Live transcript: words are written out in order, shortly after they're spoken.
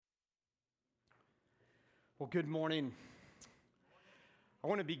Well, good morning. I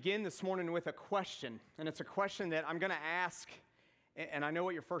want to begin this morning with a question, and it's a question that I'm going to ask, and I know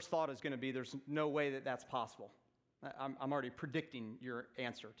what your first thought is going to be. There's no way that that's possible. I'm already predicting your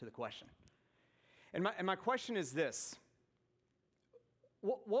answer to the question. And my question is this: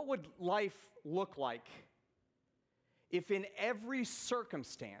 what would life look like if in every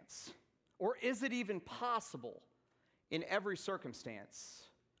circumstance, or is it even possible in every circumstance,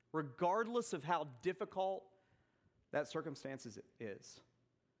 regardless of how difficult that circumstance is,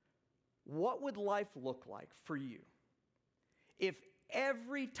 what would life look like for you if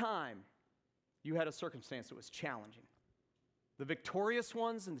every time you had a circumstance that was challenging, the victorious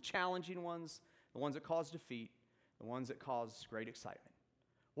ones and the challenging ones, the ones that caused defeat, the ones that caused great excitement?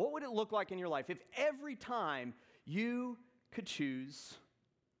 What would it look like in your life if every time you could choose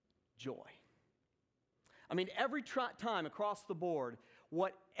joy? I mean, every time across the board,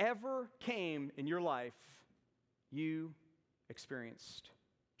 whatever came in your life, you experienced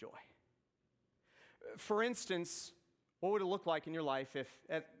joy. For instance, what would it look like in your life if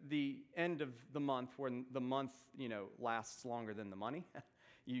at the end of the month, when the month, lasts longer than the money,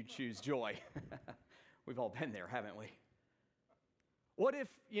 you choose joy? We've all been there, haven't we? What if,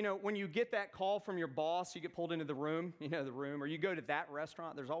 when you get that call from your boss, you get pulled into the room, or you go to that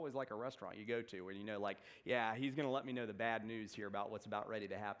restaurant? There's always like a restaurant you go to where he's going to let me know the bad news here about what's about ready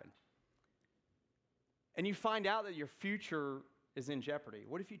to happen. And you find out that your future is in jeopardy.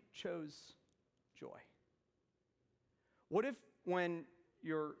 What if you chose joy? What if when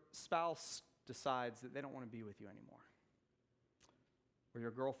your spouse decides that they don't want to be with you anymore? Or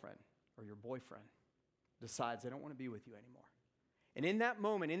your girlfriend or your boyfriend decides they don't want to be with you anymore? And in that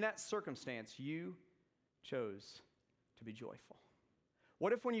moment, in that circumstance, you chose to be joyful.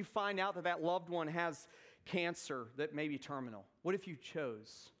 What if when you find out that that loved one has cancer that may be terminal? What if you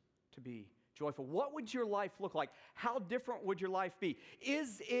chose to be joyful? What would your life look like? How different would your life be?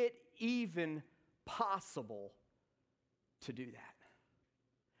 Is it even possible to do that?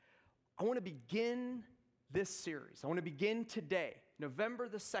 I want to begin this series. I want to begin today, November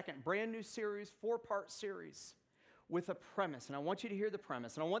the 2nd, brand new series, 4-part series, with a premise. And I want you to hear the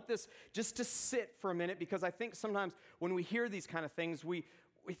premise. And I want this just to sit for a minute, because I think sometimes when we hear these kind of things, we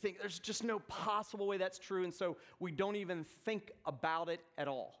think there's just no possible way that's true, and so we don't even think about it at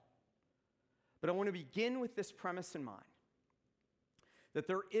all. But I want to begin with this premise in mind, that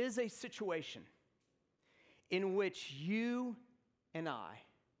there is a situation in which you and I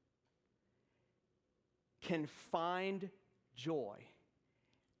can find joy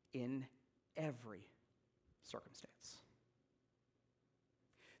in every circumstance.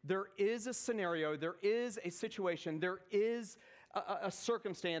 There is a scenario, there is a situation, there is a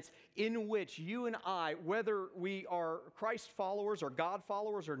circumstance in which you and I, whether we are Christ followers or God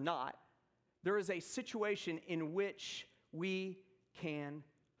followers or not, there is a situation in which we can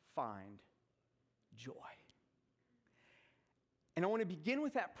find joy. And I want to begin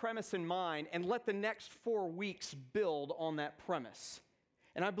with that premise in mind and let the next 4 weeks build on that premise.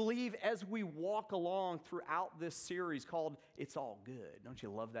 And I believe as we walk along throughout this series called It's All Good. Don't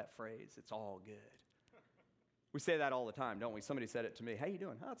you love that phrase? It's all good. We say that all the time, don't we? Somebody said it to me. How you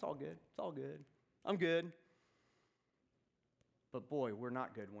doing? Oh, it's all good. It's all good. I'm good. But boy, we're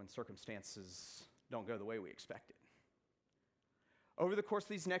not good when circumstances don't go the way we expected. Over the course of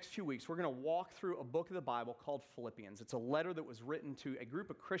these next few weeks, we're going to walk through a book of the Bible called Philippians. It's a letter that was written to a group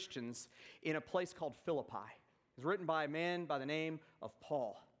of Christians in a place called Philippi. It was written by a man by the name of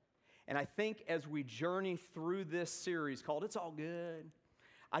Paul. And I think as we journey through this series called It's All Good,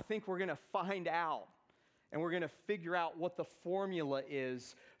 I think we're going to find out and we're going to figure out what the formula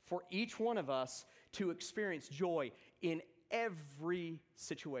is for each one of us to experience joy in every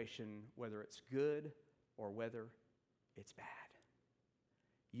situation, whether it's good or whether it's bad.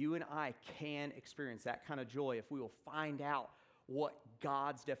 You and I can experience that kind of joy if we will find out what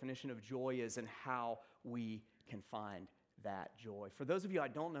God's definition of joy is and how we can find that joy. For those of you I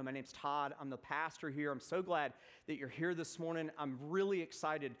don't know, my name's Todd. I'm the pastor here. I'm so glad that you're here this morning. I'm really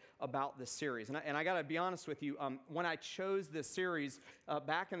excited about this series. And I got to be honest with you, when I chose this series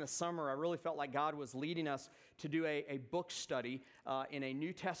back in the summer, I really felt like God was leading us to do a book study in a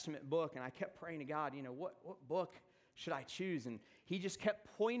New Testament book. And I kept praying to God, what book should I choose? And he just kept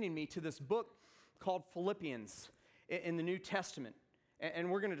pointing me to this book called Philippians in the New Testament.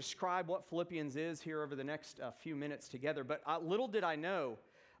 And we're going to describe what Philippians is here over the next few minutes together. But little did I know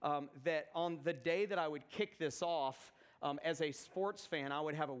that on the day that I would kick this off, as a sports fan, I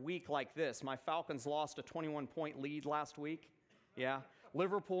would have a week like this. My Falcons lost a 21-point lead last week. Yeah.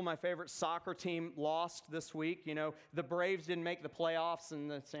 Liverpool, my favorite soccer team, lost this week. You know, the Braves didn't make the playoffs, and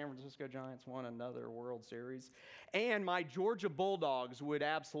the San Francisco Giants won another World Series. And my Georgia Bulldogs would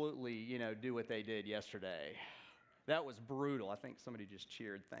absolutely, you know, do what they did yesterday. That was brutal. I think somebody just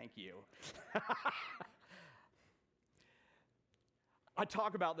cheered. Thank you. I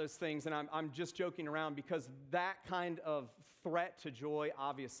talk about those things, and I'm just joking around because that kind of threat to joy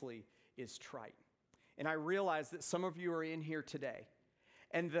obviously is trite. And I realize that some of you are in here today,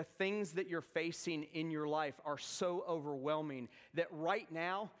 and the things that you're facing in your life are so overwhelming that right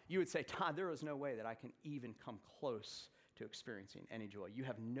now you would say, Todd, there is no way that I can even come close to experiencing any joy. You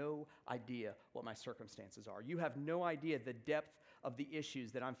have no idea what my circumstances are. You have no idea the depth of the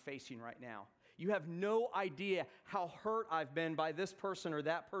issues that I'm facing right now. You have no idea how hurt I've been by this person or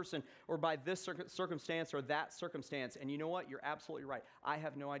that person or by this circumstance or that circumstance. And you know what? You're absolutely right. I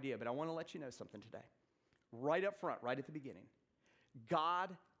have no idea, but I want to let you know something today. Right up front, right at the beginning.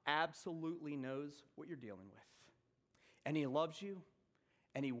 God absolutely knows what you're dealing with. And He loves you,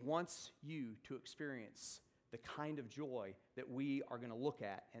 and He wants you to experience the kind of joy that we are going to look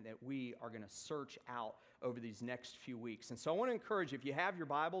at and that we are going to search out over these next few weeks. And so I want to encourage you, if you have your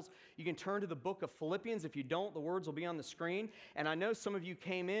Bibles, you can turn to the book of Philippians. If you don't, the words will be on the screen. And I know some of you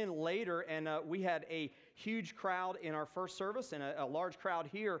came in later, and we had a huge crowd in our first service and a large crowd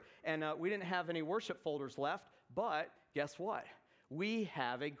here, and we didn't have any worship folders left. But guess what? We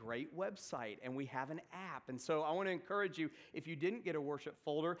have a great website, and we have an app. And so I want to encourage you, if you didn't get a worship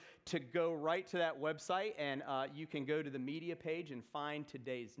folder, to go right to that website, and you can go to the media page and find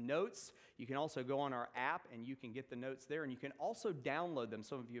today's notes. You can also go on our app, and you can get the notes there, and you can also download them.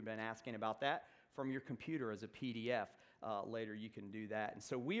 Some of you have been asking about that from your computer as a PDF. Later, you can do that. And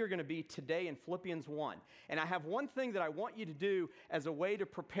so we are going to be today in Philippians 1. And I have one thing that I want you to do as a way to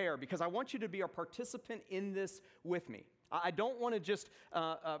prepare, because I want you to be a participant in this with me. I don't want to just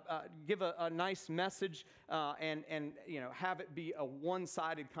give a nice message and you know, have it be a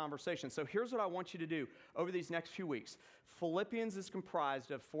one-sided conversation. So here's what I want you to do over these next few weeks. Philippians is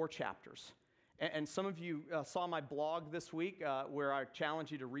comprised of 4 chapters. And some of you saw my blog this week where I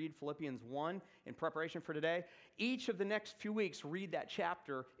challenge you to read Philippians 1 in preparation for today. Each of the next few weeks, read that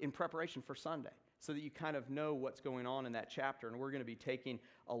chapter in preparation for Sunday so that you kind of know what's going on in that chapter. And we're going to be taking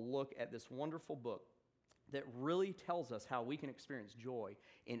a look at this wonderful book that really tells us how we can experience joy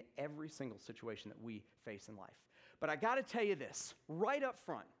in every single situation that we face in life. But I got to tell you this right up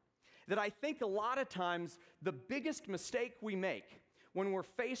front, that I think a lot of times the biggest mistake we make when we're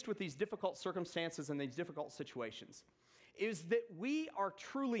faced with these difficult circumstances and these difficult situations is that we are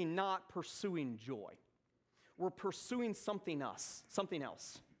truly not pursuing joy. We're pursuing something else.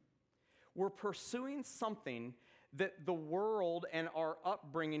 We're pursuing something that the world and our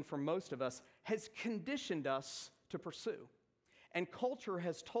upbringing for most of us has conditioned us to pursue. And culture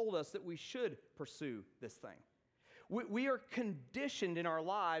has told us that we should pursue this thing. We are conditioned in our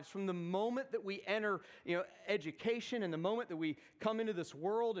lives from the moment that we enter, education and the moment that we come into this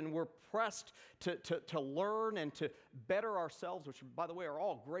world, and we're pressed to learn and to better ourselves, which, by the way, are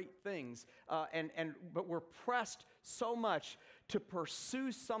all great things. But we're pressed so much to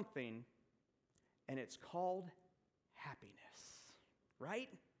pursue something, and it's called happiness, right?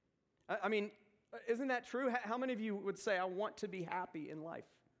 I mean, isn't that true? How many of you would say, I want to be happy in life?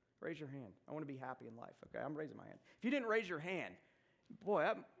 Raise your hand. I want to be happy in life. Okay, I'm raising my hand. If you didn't raise your hand, boy,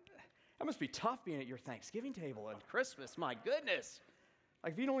 that must be tough being at your Thanksgiving table at Christmas. My goodness.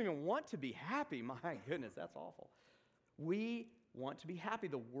 Like, if you don't even want to be happy, my goodness, that's awful. We want to be happy.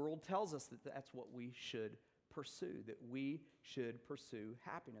 The world tells us that that's what we should pursue, that we should pursue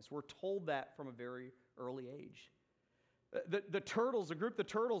happiness. We're told that from a very early age. The Turtles, the group, the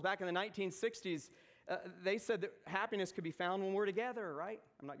Turtles, back in the 1960s, they said that happiness could be found when we're together, right?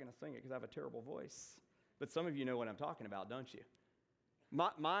 I'm not going to sing it because I have a terrible voice. But some of you know what I'm talking about, don't you?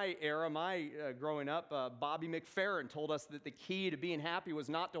 My era, growing up, Bobby McFerrin told us that the key to being happy was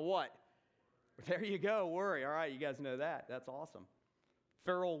not to what? There you go, worry. All right, you guys know that. That's awesome.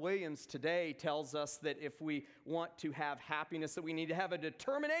 Pharrell Williams today tells us that if we want to have happiness, that we need to have a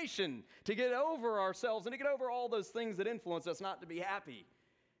determination to get over ourselves and to get over all those things that influence us not to be happy.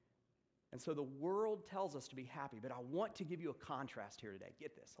 And so the world tells us to be happy, but I want to give you a contrast here today.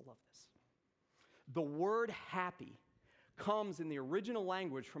 Get this, I love this. The word happy comes in the original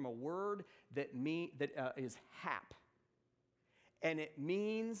language from a word that is hap. And it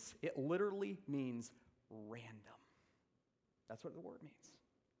literally means random. That's what the word means.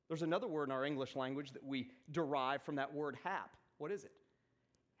 There's another word in our English language that we derive from that word hap. What is it?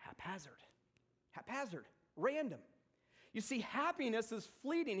 Haphazard. Haphazard. Random. You see, happiness is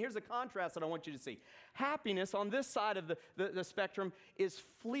fleeting. Here's a contrast that I want you to see. Happiness on this side of the spectrum is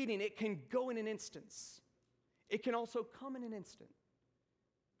fleeting. It can go in an instance. It can also come in an instant.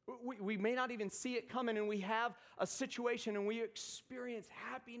 We may not even see it coming, and we have a situation and we experience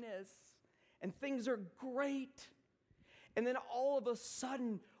happiness and things are great. And then all of a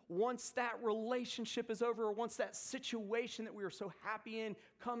sudden, once that relationship is over, or once that situation that we were so happy in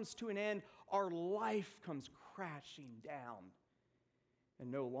comes to an end, our life comes crashing down.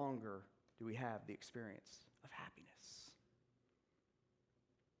 And no longer do we have the experience of happiness.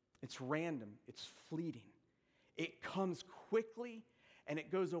 It's random, it's fleeting. It comes quickly and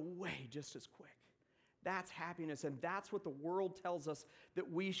it goes away just as quick. That's happiness, and that's what the world tells us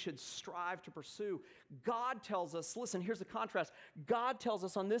that we should strive to pursue. God tells us, listen, here's the contrast. God tells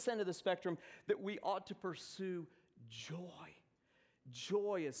us on this end of the spectrum that we ought to pursue joy.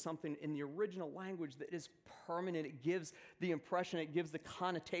 Joy is something in the original language that is permanent. It gives the impression, it gives the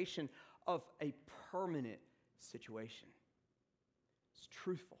connotation of a permanent situation. It's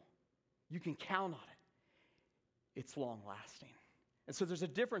truthful. You can count on it. It's long-lasting. And so there's a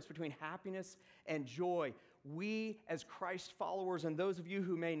difference between happiness and joy. We, as Christ followers, and those of you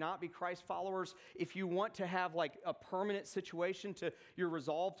who may not be Christ followers, if you want to have like a permanent situation to your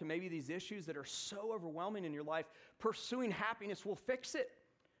resolve to maybe these issues that are so overwhelming in your life, pursuing happiness will fix it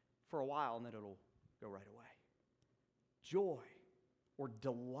for a while, and then it'll go right away. Joy or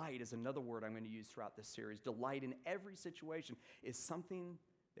delight is another word I'm going to use throughout this series. Delight in every situation is something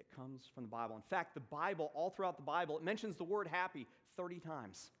that comes from the Bible. In fact, the Bible, all throughout the Bible, it mentions the word happy 30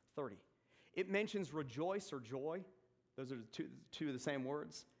 times. 30. It mentions rejoice or joy. Those are two of the same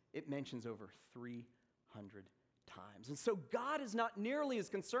words. It mentions over 300 times. And so God is not nearly as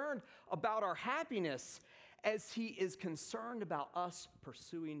concerned about our happiness as he is concerned about us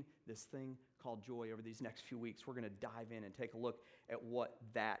pursuing this thing called joy. Over these next few weeks, we're going to dive in and take a look at what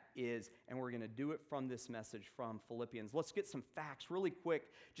that is, and we're going to do it from this message from Philippians. Let's get some facts really quick,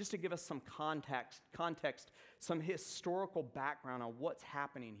 just to give us some context, some historical background on what's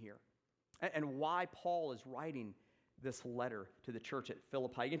happening here, and why Paul is writing this letter to the church at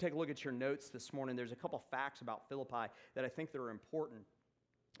Philippi. You can take a look at your notes this morning. There's a couple facts about Philippi that I think that are important.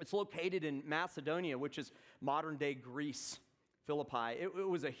 It's located in Macedonia, which is modern-day Greece. Philippi. It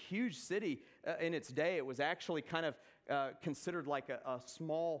was a huge city in its day. It was actually kind of considered like a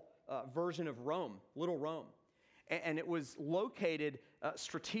small version of Rome, Little Rome. And it was located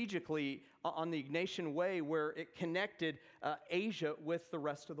strategically on the Ignatian Way, where it connected Asia with the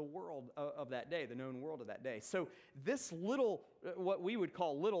rest of the world of that day, the known world of that day. So this little, what we would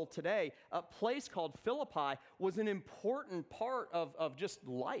call little today, a place called Philippi was an important part of just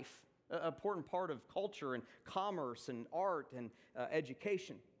life. An important part of culture and commerce and art and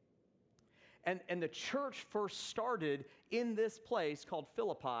education. And the church first started in this place called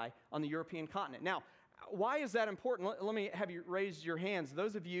Philippi on the European continent. Now, why is that important? Let me have you raise your hands.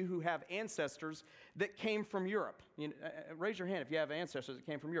 Those of you who have ancestors that came from Europe. Raise your hand if you have ancestors that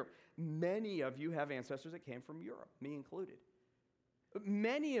came from Europe. Many of you have ancestors that came from Europe, me included.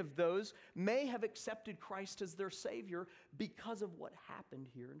 Many of those may have accepted Christ as their Savior because of what happened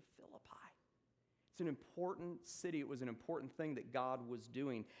here in Philippi. It's an important city. It was an important thing that God was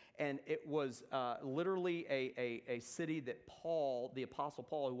doing. And it was literally a city that Paul, the Apostle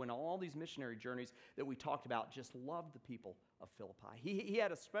Paul, who went on all these missionary journeys that we talked about, just loved the people of Philippi. He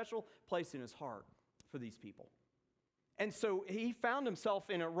had a special place in his heart for these people. And so he found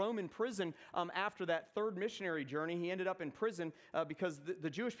himself in a Roman prison after that third missionary journey. He ended up in prison because the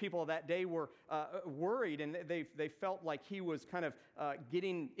Jewish people of that day were worried, and they felt like he was kind of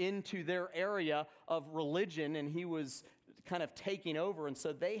getting into their area of religion, and he was kind of taking over. And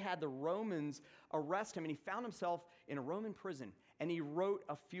so they had the Romans arrest him, and he found himself in a Roman prison. And he wrote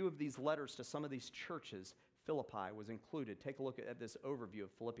a few of these letters to some of these churches. Philippi was included. Take a look at this overview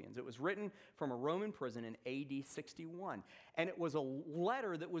of Philippians. It was written from a Roman prison in AD 61. And it was a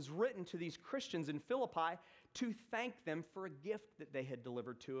letter that was written to these Christians in Philippi to thank them for a gift that they had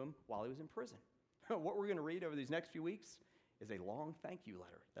delivered to him while he was in prison. What we're going to read over these next few weeks is a long thank you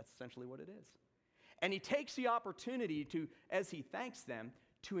letter. That's essentially what it is. And he takes the opportunity to, as he thanks them,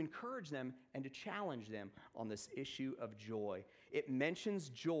 to encourage them and to challenge them on this issue of joy. It mentions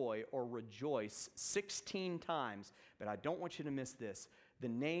joy or rejoice 16 times, but I don't want you to miss this. The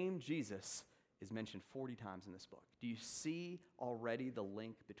name Jesus is mentioned 40 times in this book. Do you see already the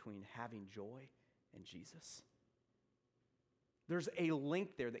link between having joy and Jesus? There's a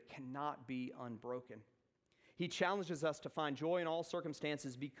link there that cannot be unbroken. He challenges us to find joy in all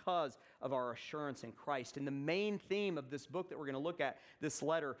circumstances because of our assurance in Christ. And the main theme of this book that we're going to look at, this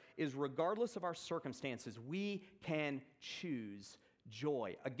letter, is regardless of our circumstances, we can choose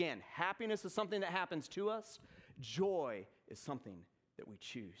joy. Again, happiness is something that happens to us. Joy is something that we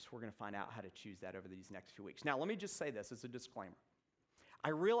choose. We're going to find out how to choose that over these next few weeks. Now, let me just say this as a disclaimer. I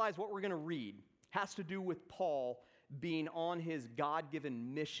realize what we're going to read has to do with Paul being on his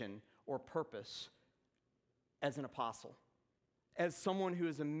God-given mission or purpose as an apostle, as someone who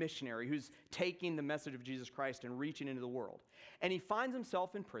is a missionary, who's taking the message of Jesus Christ and reaching into the world. And he finds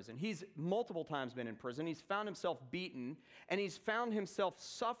himself in prison. He's multiple times been in prison. He's found himself beaten, and he's found himself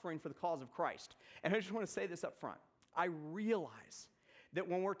suffering for the cause of Christ. And I just want to say this up front. I realize that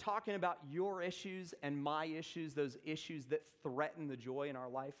when we're talking about your issues and my issues, those issues that threaten the joy in our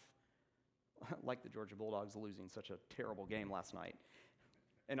life, like the Georgia Bulldogs losing such a terrible game last night,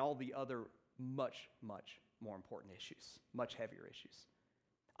 and all the other much, much more important issues, much heavier issues.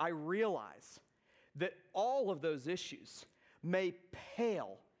 I realize that all of those issues may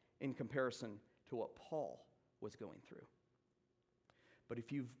pale in comparison to what Paul was going through. But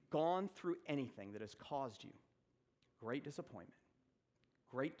if you've gone through anything that has caused you great disappointment,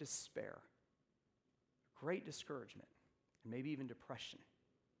 great despair, great discouragement, and maybe even depression,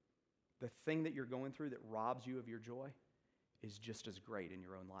 the thing that you're going through that robs you of your joy is just as great in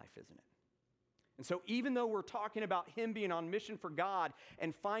your own life, isn't it? And so even though we're talking about him being on mission for God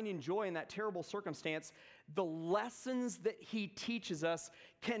and finding joy in that terrible circumstance, the lessons that he teaches us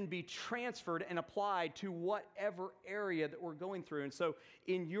can be transferred and applied to whatever area that we're going through. And so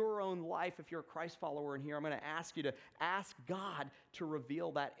in your own life, if you're a Christ follower in here, I'm going to ask you to ask God to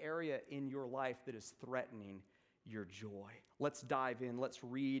reveal that area in your life that is threatening your joy. Let's dive in. Let's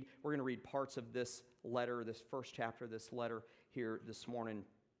read. We're going to read parts of this letter, this first chapter of this letter here this morning,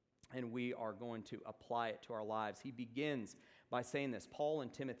 and we are going to apply it to our lives. He begins by saying this, Paul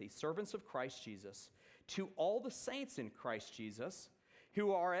and Timothy, servants of Christ Jesus, to all the saints in Christ Jesus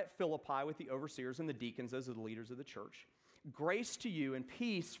who are at Philippi with the overseers and the deacons, those are the leaders of the church, grace to you and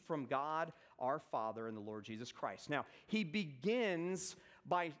peace from God our Father and the Lord Jesus Christ. Now, he begins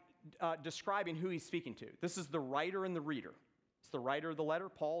by describing who he's speaking to. This is the writer and the reader. It's the writer of the letter,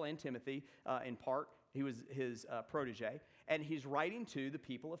 Paul and Timothy, in part. He was his protege, and he's writing to the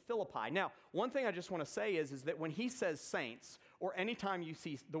people of Philippi. Now, one thing I just want to say is that when he says saints, or anytime you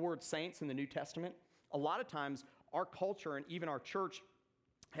see the word saints in the New Testament, a lot of times our culture and even our church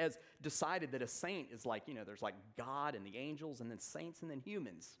has decided that a saint is like, there's like God and the angels, and then saints and then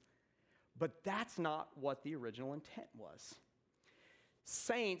humans. But that's not what the original intent was.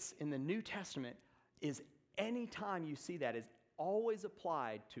 Saints in the New Testament is anytime you see that is always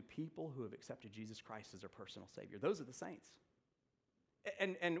applied to people who have accepted Jesus Christ as their personal Savior. Those are the saints.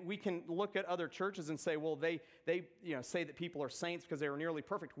 And we can look at other churches and say, well, they say that people are saints because they are nearly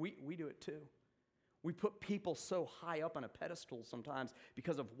perfect. We do it too. We put people so high up on a pedestal sometimes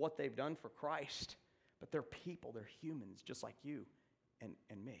because of what they've done for Christ. But they're people, they're humans, just like you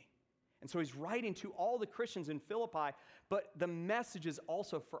and me. And so he's writing to all the Christians in Philippi, but the message is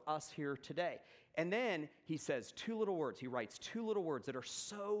also for us here today. And then he says two little words. He writes two little words that are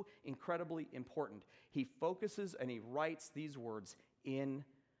so incredibly important. He focuses and he writes these words, in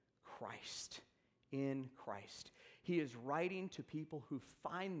Christ. In Christ. He is writing to people who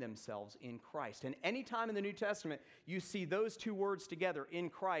find themselves in Christ. And anytime in the New Testament you see those two words together, in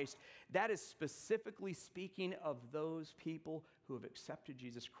Christ, that is specifically speaking of those people who have accepted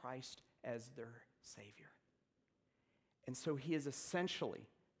Jesus Christ as their Savior. And so he is essentially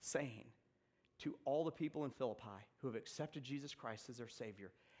saying to all the people in Philippi who have accepted Jesus Christ as their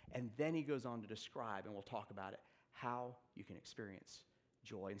Savior, and then he goes on to describe, and we'll talk about it, how you can experience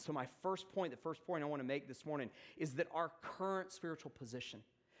joy. And so the first point I want to make this morning is that our current spiritual position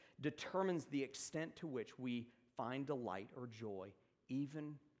determines the extent to which we find delight or joy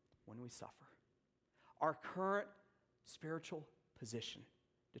even when we suffer. Our current spiritual position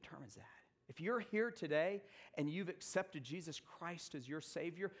determines that. If you're here today and you've accepted Jesus Christ as your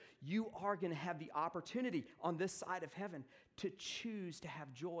Savior, you are going to have the opportunity on this side of heaven to choose to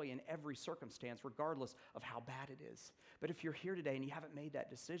have joy in every circumstance, regardless of how bad it is. But if you're here today and you haven't made that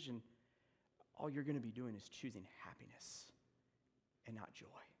decision, all you're going to be doing is choosing happiness and not joy.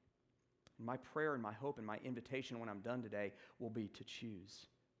 And my prayer and my hope and my invitation when I'm done today will be to choose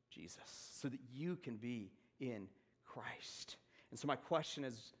Jesus so that you can be in Christ. And so my question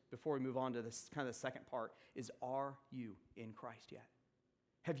is, before we move on to this kind of the second part, is are you in Christ yet?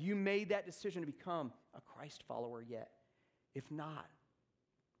 Have you made that decision to become a Christ follower yet? If not,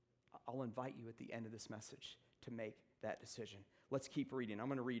 I'll invite you at the end of this message to make that decision. Let's keep reading. I'm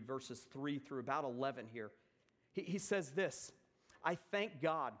going to read verses 3 through about 11 here He says this, I thank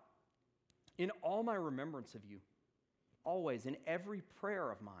God in all my remembrance of you, always in every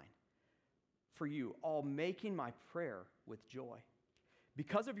prayer of mine for you, all making my prayer with joy,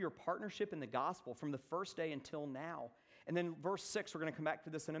 because of your partnership in the gospel from the first day until now. And then verse 6, we're going to come back to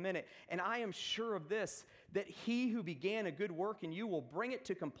this in a minute. And I am sure of this, that he who began a good work in you will bring it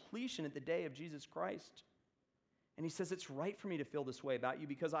to completion at the day of Jesus Christ. And he says, it's right for me to feel this way about you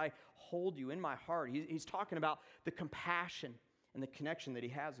because I hold you in my heart. He's talking about the compassion and the connection that he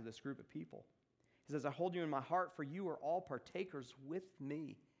has with this group of people. He says, I hold you in my heart, for you are all partakers with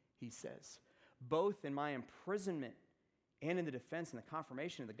me, he says, both in my imprisonment and in the defense and the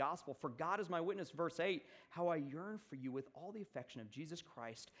confirmation of the gospel. For God is my witness, verse 8, how I yearn for you with all the affection of Jesus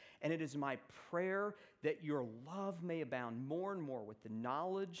Christ. And it is my prayer that your love may abound more and more with the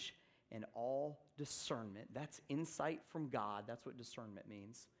knowledge and all discernment. That's insight from God. That's what discernment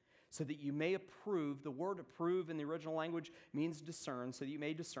means. So that you may approve. The word approve in the original language means discern. So that you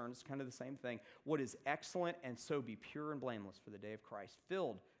may discern. It's kind of the same thing. What is excellent, and so be pure and blameless for the day of Christ,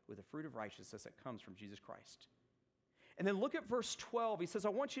 filled with the fruit of righteousness that comes from Jesus Christ. And then look at verse 12. He says, I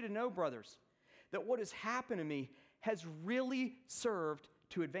want you to know, brothers, that what has happened to me has really served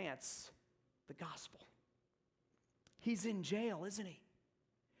to advance the gospel. He's in jail, isn't he?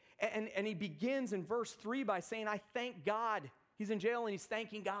 And he begins in verse 3 by saying, I thank God. He's in jail and he's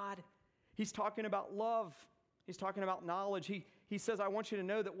thanking God. He's talking about love. He's talking about knowledge. He says, I want you to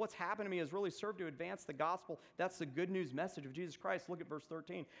know that what's happened to me has really served to advance the gospel. That's the good news message of Jesus Christ. Look at verse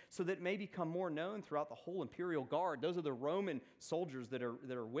 13. So that it may become more known throughout the whole imperial guard. Those are the Roman soldiers that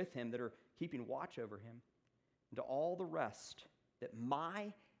are with him, that are keeping watch over him. And to all the rest, that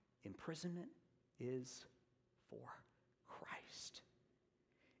my imprisonment is for Christ.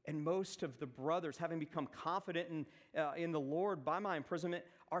 And most of the brothers, having become confident in the Lord by my imprisonment,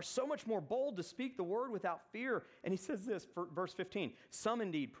 are so much more bold to speak the word without fear. And he says this, for verse 15, some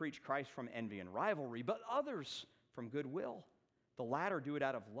indeed preach Christ from envy and rivalry, but others from goodwill. The latter do it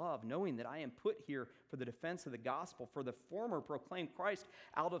out of love, knowing that I am put here for the defense of the gospel. For the former proclaim Christ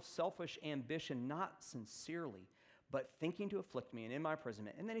out of selfish ambition, not sincerely, but thinking to afflict me and in my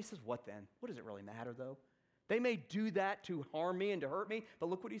imprisonment. And then he says, what then? What does it really matter, though? They may do that to harm me and to hurt me, but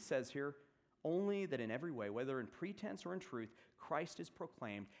look what he says here. Only that in every way, whether in pretense or in truth, Christ is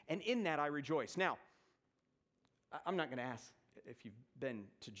proclaimed, and in that I rejoice. Now, I'm not going to ask if you've been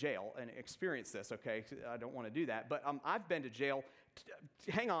to jail and experienced this, okay? I don't want to do that, but I've been to jail.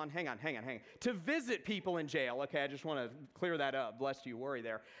 Hang on. To visit people in jail, okay? I just want to clear that up, lest you worry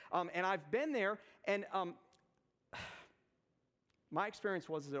there. And I've been there, and my experience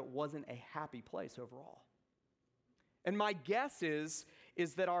was that it wasn't a happy place overall. And my guess is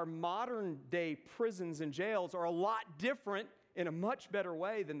that our modern day prisons and jails are a lot different in a much better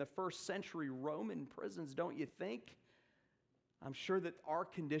way than the first century Roman prisons, don't you think? I'm sure that our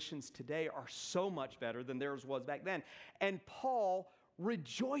conditions today are so much better than theirs was back then. And Paul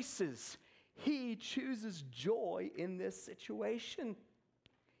rejoices. He chooses joy in this situation.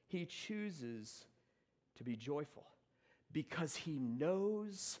 He chooses to be joyful because he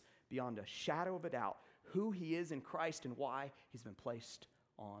knows beyond a shadow of a doubt who he is in Christ and why he's been placed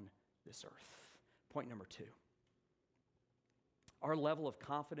on this earth. Point number 2. Our level of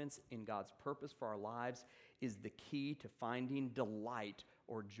confidence in God's purpose for our lives is the key to finding delight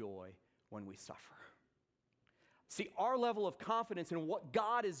or joy when we suffer. See, our level of confidence in what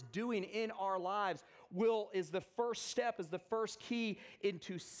God is doing in our lives is the first step, is the first key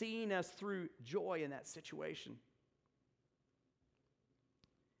into seeing us through joy in that situation.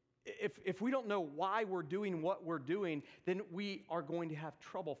 If we don't know why we're doing what we're doing, then we are going to have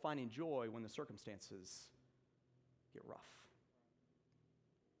trouble finding joy when the circumstances get rough.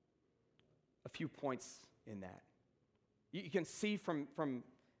 A few points in that. You can see from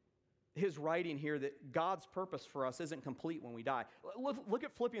his writing here that God's purpose for us isn't complete when we die. Look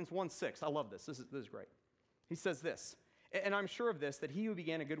at Philippians 1:6. I love this. This is great. He says this, and I'm sure of this, that he who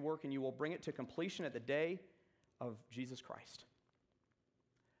began a good work in you will bring it to completion at the day of Jesus Christ.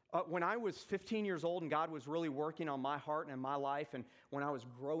 When I was 15 years old and God was really working on my heart and my life, and when I was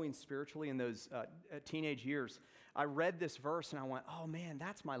growing spiritually in those teenage years, I read this verse and I went, oh man,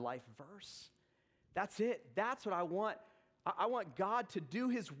 that's my life verse. That's it. That's what I want. I want God to do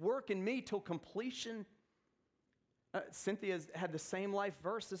his work in me till completion. Cynthia's had the same life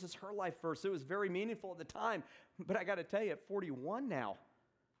verse. This is her life verse. It was very meaningful at the time. But I got to tell you, at 41 now,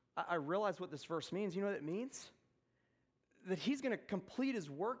 I realize what this verse means. You know what it means? That he's going to complete his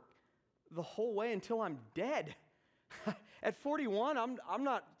work the whole way until I'm dead. At 41, I'm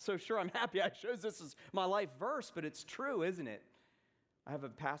not so sure I'm happy I chose this as my life verse, but it's true, isn't it? I have a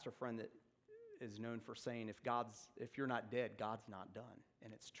pastor friend that is known for saying, if you're not dead, God's not done.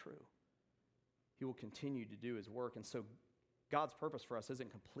 And it's true. He will continue to do his work. And so God's purpose for us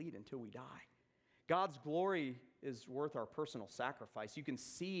isn't complete until we die. God's glory is worth our personal sacrifice. You can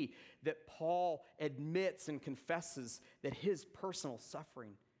see that Paul admits and confesses that his personal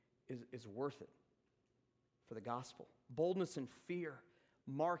suffering is worth it for the gospel. Boldness and fear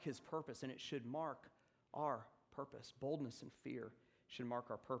mark his purpose, and it should mark our purpose. Boldness and fear should mark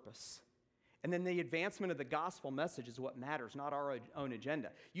our purpose. And then the advancement of the gospel message is what matters, not our own agenda.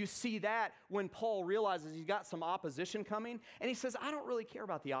 You see that when Paul realizes he's got some opposition coming, and he says, I don't really care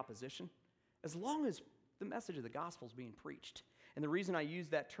about the opposition as long as the message of the gospel is being preached. And the reason I use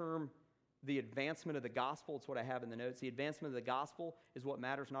that term, the advancement of the gospel, it's what I have in the notes. The advancement of the gospel is what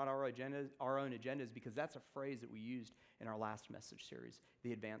matters, not our own agendas, because that's a phrase that we used in our last message series,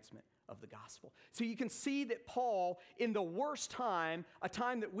 the advancement of the gospel. So you can see that Paul, in the worst time, a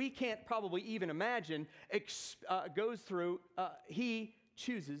time that we can't probably even imagine, goes through, he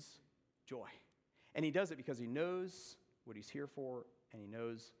chooses joy. And he does it because he knows what he's here for, and he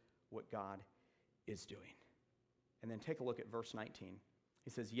knows what God is doing. And then take a look at verse 19. He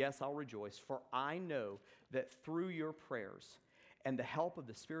says, yes, I'll rejoice, for I know that through your prayers and the help of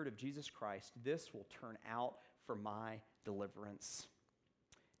the Spirit of Jesus Christ, this will turn out for my deliverance.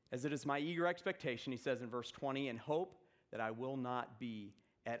 As it is my eager expectation, he says in verse 20, and hope that I will not be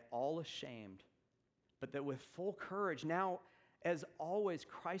at all ashamed, but that with full courage, now as always,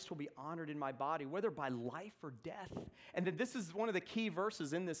 Christ will be honored in my body, whether by life or death. And then this is one of the key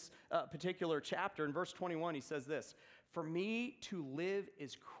verses in this particular chapter. In verse 21, he says this, for me to live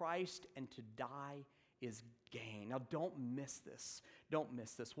is Christ, and to die is gain. Now, don't miss this. Don't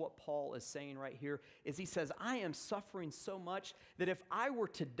miss this. What Paul is saying right here is he says, I am suffering so much that if I were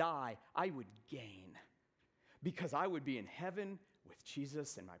to die, I would gain, because I would be in heaven with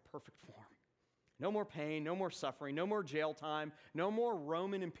Jesus in my perfect form. No more pain, no more suffering, no more jail time, no more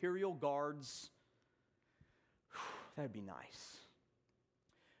Roman imperial guards. That would be nice.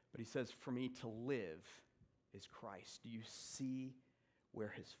 But he says, for me to live is Christ. Do you see where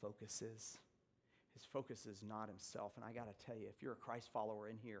his focus is? His focus is not himself. And I got to tell you, if you're a Christ follower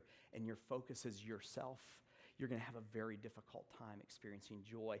in here and your focus is yourself, you're going to have a very difficult time experiencing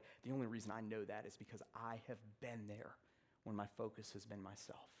joy. The only reason I know that is because I have been there when my focus has been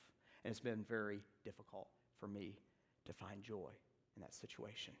myself. And it's been very difficult for me to find joy in that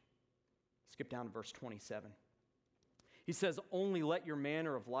situation. Skip down to verse 27. He says, only let your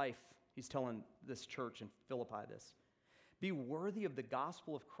manner of life, he's telling this church in Philippi this, be worthy of the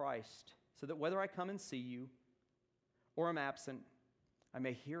gospel of Christ, so that whether I come and see you or am absent, I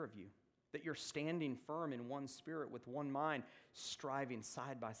may hear of you, that you're standing firm in one spirit with one mind, striving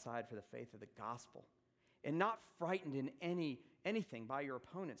side by side for the faith of the gospel, and not frightened in anything by your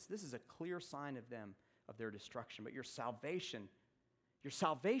opponents. This is a clear sign of them, of their destruction. But your salvation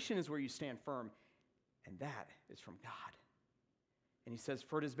is where you stand firm, and that is from God. And he says,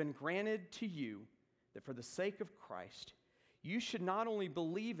 for it has been granted to you that for the sake of Christ, you should not only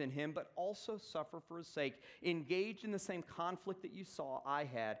believe in him, but also suffer for his sake, engaged in the same conflict that you saw I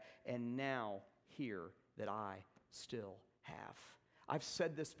had, and now hear that I still have. I've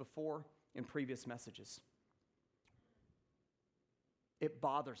said this before in previous messages. It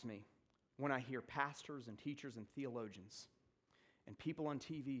bothers me when I hear pastors and teachers and theologians and people on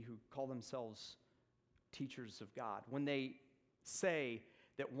TV who call themselves teachers of God, when they say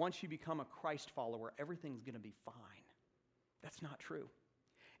that once you become a Christ follower, everything's going to be fine. That's not true.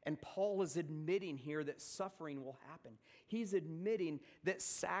 And Paul is admitting here that suffering will happen. He's admitting that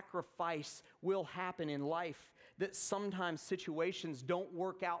sacrifice will happen in life, that sometimes situations don't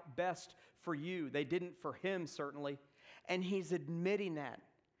work out best for you. They didn't for him, certainly. And he's admitting that.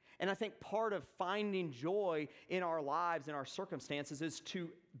 And I think part of finding joy in our lives, in our circumstances, is to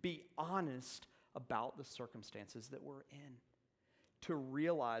be honest about the circumstances that we're in, to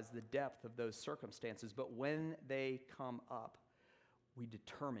realize the depth of those circumstances. But when they come up, we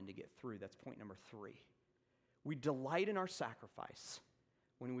determine to get through. That's point number 3. We delight in our sacrifice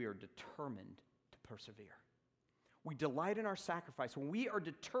when we are determined to persevere. We delight in our sacrifice when we are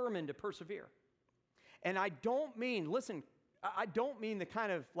determined to persevere. And I don't mean the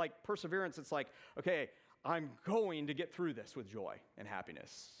kind of like perseverance that's like, okay, I'm going to get through this with joy and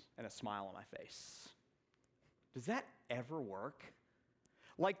happiness and a smile on my face. Does that ever work?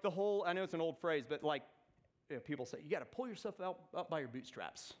 Like the whole, I know it's an old phrase, but like people say, you got to pull yourself up by your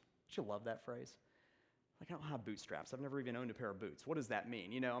bootstraps. Don't you love that phrase? Like, I don't have bootstraps. I've never even owned a pair of boots. What does that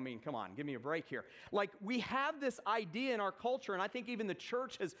mean? Come on, give me a break here. Like, we have this idea in our culture, and I think even the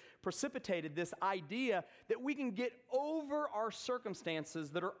church has precipitated this idea that we can get over our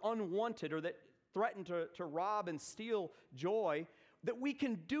circumstances that are unwanted or that threaten to rob and steal joy, that we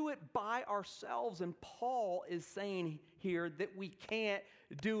can do it by ourselves. And Paul is saying here that we can't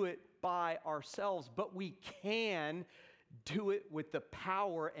do it by ourselves, but we can do it with the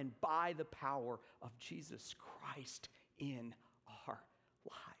power and by the power of Jesus Christ in our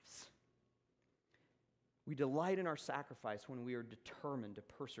lives. We delight in our sacrifice when we are determined to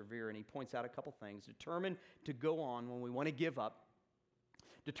persevere. And he points out a couple things. Determined to go on when we want to give up.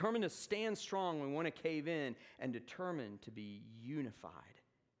 Determined to stand strong when we want to cave in. And determined to be unified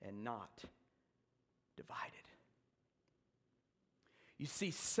and not divided. You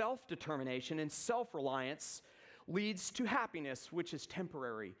see, self-determination and self-reliance leads to happiness, which is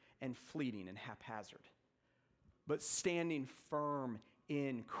temporary and fleeting and haphazard. But standing firm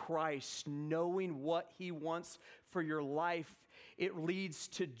in Christ, knowing what he wants for your life, it leads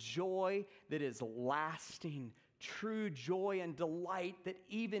to joy that is lasting, true joy and delight that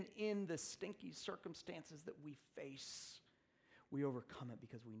even in the stinky circumstances that we face, we overcome it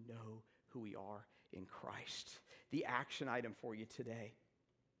because we know who we are in Christ. The action item for you today,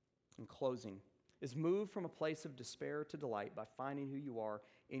 in closing, is move from a place of despair to delight by finding who you are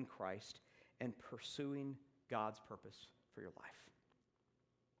in Christ and pursuing God's purpose for your life.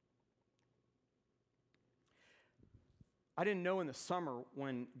 I didn't know in the summer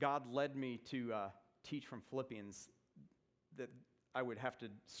when God led me to teach from Philippians that I would have to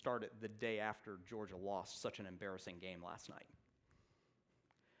start it the day after Georgia lost such an embarrassing game last night.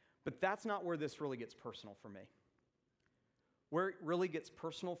 But that's not where this really gets personal for me. Where it really gets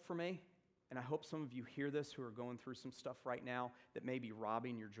personal for me, and I hope some of you hear this who are going through some stuff right now that may be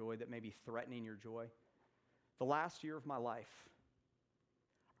robbing your joy, that may be threatening your joy. The last year of my life,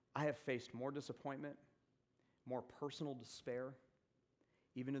 I have faced more disappointment, more personal despair,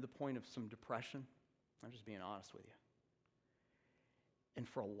 even to the point of some depression. I'm just being honest with you. And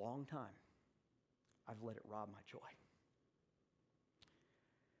for a long time, I've let it rob my joy.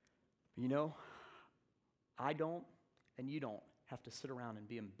 But you know, I don't, and you don't have to sit around and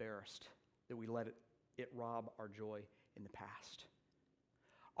be embarrassed that we let it rob our joy in the past.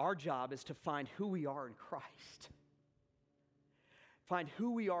 Our job is to find who we are in Christ. Find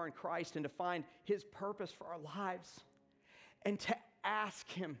who we are in Christ and to find his purpose for our lives. And to ask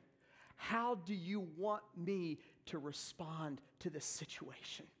him, how do you want me to respond to this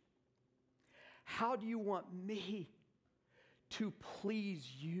situation? How do you want me to please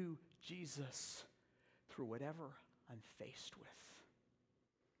you, Jesus, through whatever I'm faced with?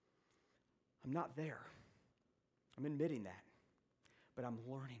 I'm not there. I'm admitting that. But I'm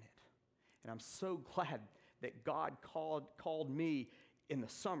learning it. And I'm so glad that God called me in the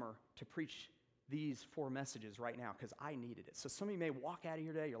summer to preach these 4 messages right now because I needed it. So some of you may walk out of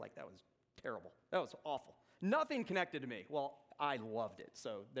here today, you're like, that was terrible. That was awful. Nothing connected to me. Well, I loved it.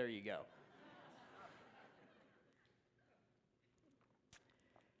 So there you go.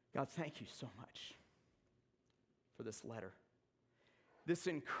 God, thank you so much for this letter. This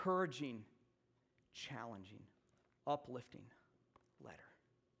encouraging, challenging, uplifting letter.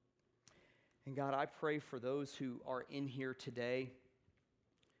 And God, I pray for those who are in here today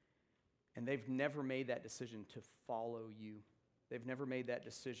and they've never made that decision to follow you. They've never made that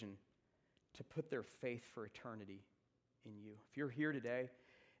decision to put their faith for eternity in you. If you're here today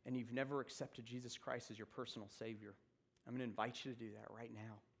and you've never accepted Jesus Christ as your personal Savior, I'm going to invite you to do that right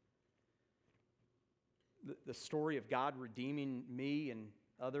now. The story of God redeeming me and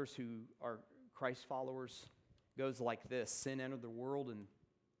others who are Christ followers goes like this. Sin entered the world in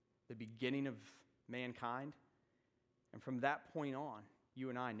the beginning of mankind. And from that point on, you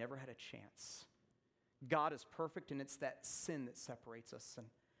and I never had a chance. God is perfect, and it's that sin that separates us. And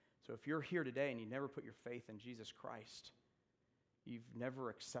so if you're here today and you never put your faith in Jesus Christ, you've never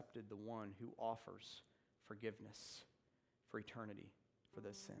accepted the one who offers forgiveness for eternity for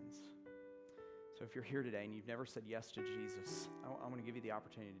those sins. So if you're here today and you've never said yes to Jesus, I want to give you the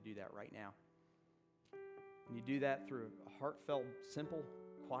opportunity to do that right now. And you do that through a heartfelt, simple,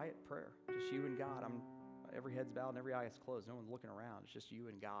 quiet prayer. Just you and God. Every head's bowed and every eye is closed. No one's looking around. It's just you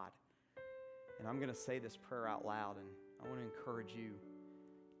and God. And I'm going to say this prayer out loud, and I want to encourage you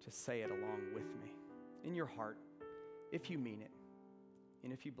to say it along with me. In your heart, if you mean it,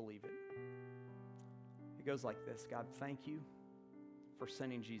 and if you believe it. It goes like this. God, thank you for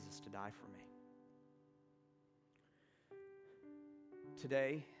sending Jesus to die for me.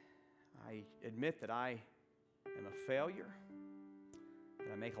 Today, I admit that I am a failure,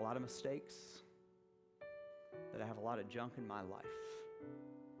 that I make a lot of mistakes, that I have a lot of junk in my life.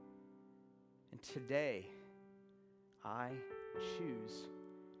 And today, I choose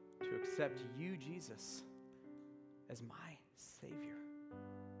to accept you, Jesus, as my Savior.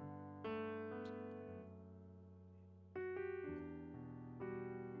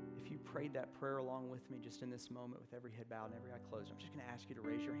 prayed that prayer along with me just in this moment with every head bowed and every eye closed, I'm just going to ask you to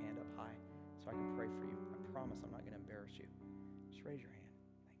raise your hand up high so I can pray for you. I promise I'm not going to embarrass you. Just raise your hand.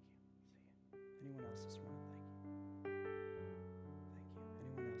 Thank you. See you. Anyone else this morning? Thank you. Thank you.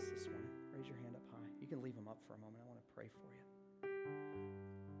 Anyone else this morning? Raise your hand up high. You can leave them up for a moment. I want to pray for you.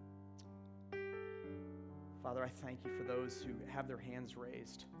 Father, I thank you for those who have their hands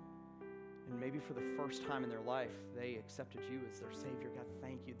raised. And maybe for the first time in their life, they accepted you as their Savior. God,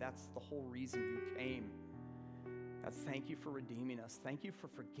 thank you. That's the whole reason you came. God, thank you for redeeming us. Thank you for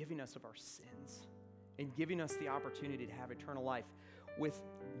forgiving us of our sins and giving us the opportunity to have eternal life with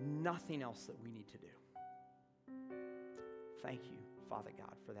nothing else that we need to do. Thank you, Father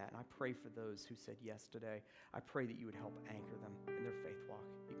God, for that. And I pray for those who said yes today. I pray that you would help anchor them in their faith walk.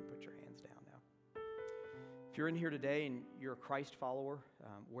 You can put your hands down now. If you're in here today and you're a Christ follower,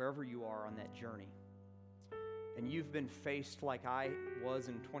 wherever you are on that journey, and you've been faced like I was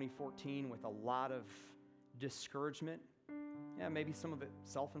in 2014 with a lot of discouragement, maybe some of it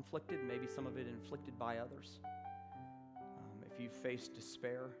self-inflicted, maybe some of it inflicted by others. If you've faced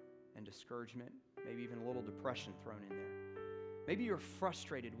despair and discouragement, maybe even a little depression thrown in there. Maybe you're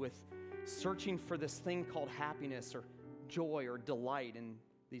frustrated with searching for this thing called happiness or joy or delight in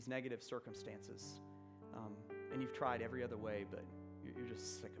these negative circumstances. And you've tried every other way, but you're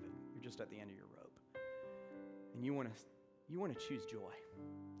just sick of it. You're just at the end of your rope. And you want to choose joy.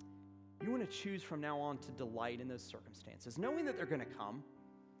 You want to choose from now on to delight in those circumstances, knowing that they're going to come,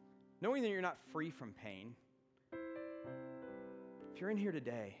 knowing that you're not free from pain. If you're in here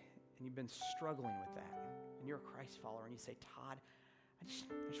today and you've been struggling with that, and you're a Christ follower, and you say, Todd, I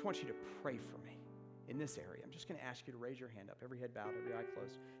just want you to pray for me in this area. I'm just going to ask you to raise your hand up, every head bowed, every eye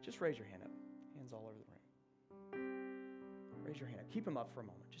closed. Just raise your hand up. Hands all over the room. Raise your hand up. Keep them up for a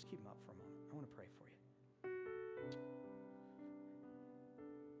moment. Just keep them up for a moment. I want to pray for you.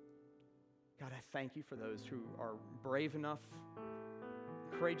 God, I thank you for those who are brave enough,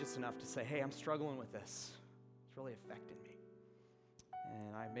 courageous enough to say, hey, I'm struggling with this. It's really affected me.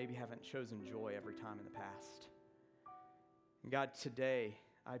 And I maybe haven't chosen joy every time in the past. And God, today,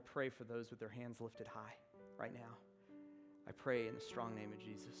 I pray for those with their hands lifted high right now. I pray in the strong name of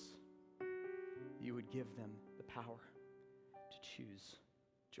Jesus, you would give them the power to choose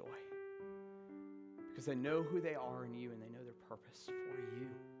joy. Because they know who they are in you and they know their purpose for you.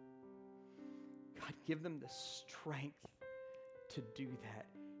 God, give them the strength to do that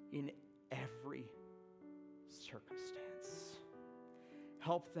in every circumstance.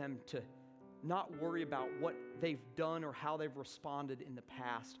 Help them to not worry about what they've done or how they've responded in the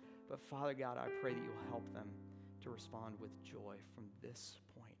past, but Father God, I pray that you'll help them to respond with joy from this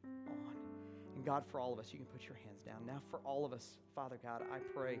point on. And God, for all of us, you can put your hands down. Now for all of us, Father God, I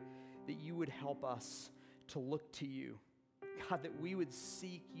pray that you would help us to look to you. God, that we would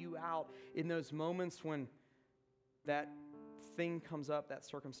seek you out in those moments when that thing comes up, that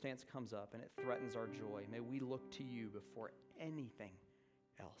circumstance comes up, and it threatens our joy. May we look to you before anything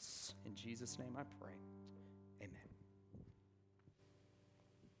else. In Jesus' name I pray.